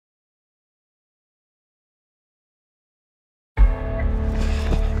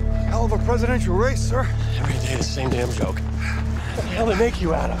presidential race, sir. Every day the same damn joke. What the hell they make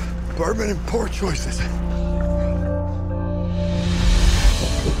you out of? Bourbon and poor choices.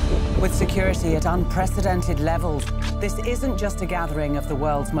 With security at unprecedented levels, this isn't just a gathering of the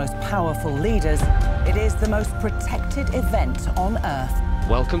world's most powerful leaders, it is the most protected event on Earth.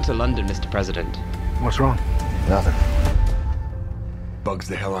 Welcome to London, Mr. President. What's wrong? Nothing. Bugs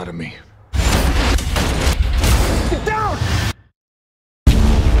the hell out of me. Get down!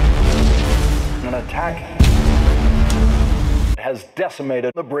 An attack has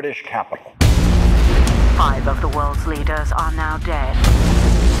decimated the British capital. 5 of the world's leaders are now dead.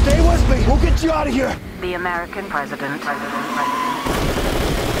 Stay with me. We'll get you out of here. The American president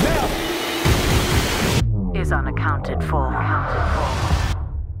Now! is unaccounted for.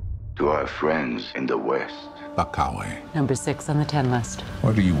 To our friends in the West, Bakawe, Number 6 on the 10 list.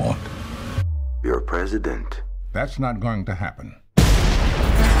 what do you want? your president. That's not going to happen.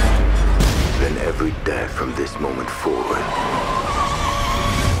 Then every day from this moment forward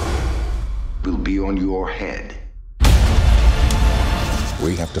will be on your head.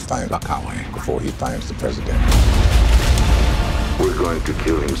 We have to find Bakawe before he finds the president. We're going to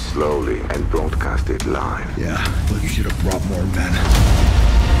kill him slowly and broadcast it live. Yeah, well, you should have brought more men.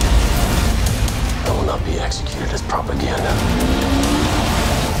 I will not be executed as propaganda.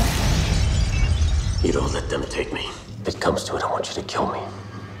 You don't let them take me. If it comes to it, I want you to kill me.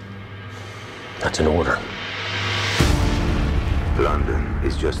 That's an order. London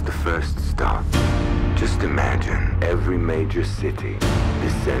is just the first stop. Just imagine every major city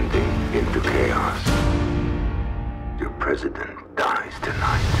descending into chaos. Your president dies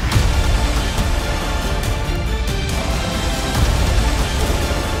tonight.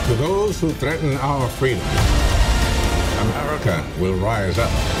 To those who threaten our freedom, America will rise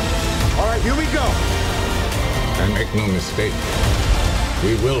up. All right, here we go. And make no mistake,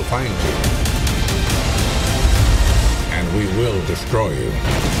 we will find you. And we will destroy you.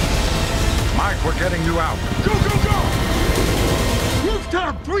 Mike, we're getting you out. Go, go, go!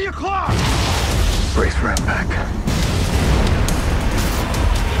 Rooftop, 3 o'clock! Brace for impact.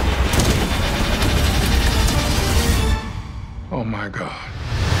 Oh my God.